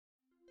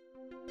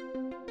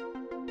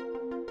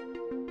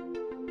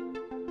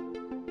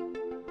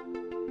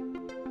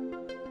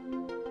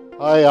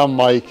Hi, I'm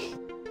Mike.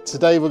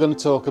 Today we're going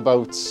to talk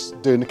about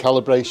doing a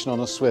calibration on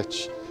a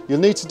switch. You'll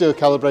need to do a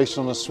calibration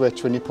on a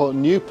switch when you put a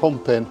new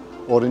pump in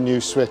or a new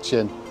switch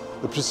in.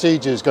 The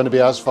procedure is going to be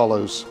as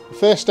follows. The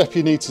first step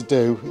you need to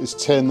do is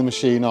turn the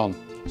machine on.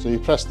 So you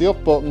press the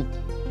up button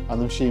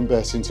and the machine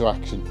bursts into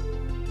action.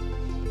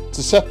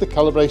 To set the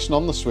calibration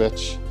on the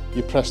switch,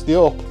 you press the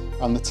up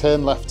and the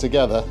turn left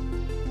together,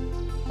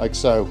 like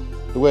so.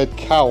 The word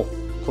cal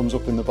comes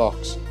up in the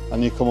box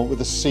and you come up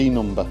with a C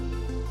number.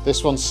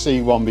 This one's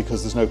C1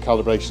 because there's no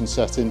calibration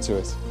set into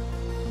it.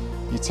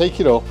 You take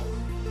it up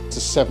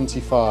to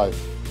 75.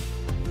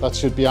 That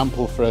should be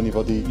ample for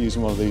anybody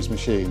using one of these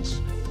machines.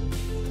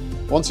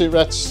 Once it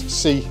reaches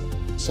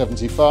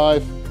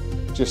C75,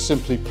 just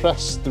simply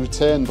press the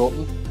return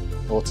button,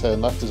 or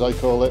turn left as I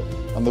call it,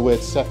 and the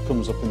word set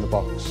comes up in the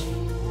box.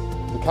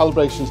 The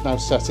calibration is now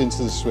set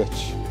into the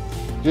switch.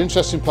 The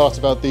interesting part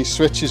about these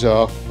switches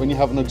are, when you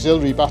have an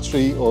auxiliary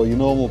battery or your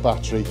normal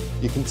battery,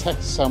 you can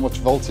test how much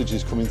voltage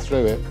is coming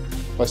through it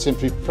by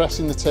simply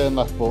pressing the turn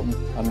left button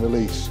and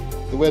release.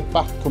 The word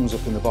back comes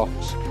up in the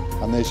box,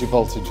 and there's your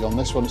voltage. On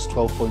this one it's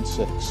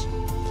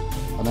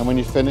 12.6. And then when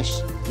you're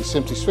finished, you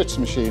simply switch the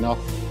machine off.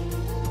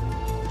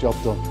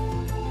 Job done.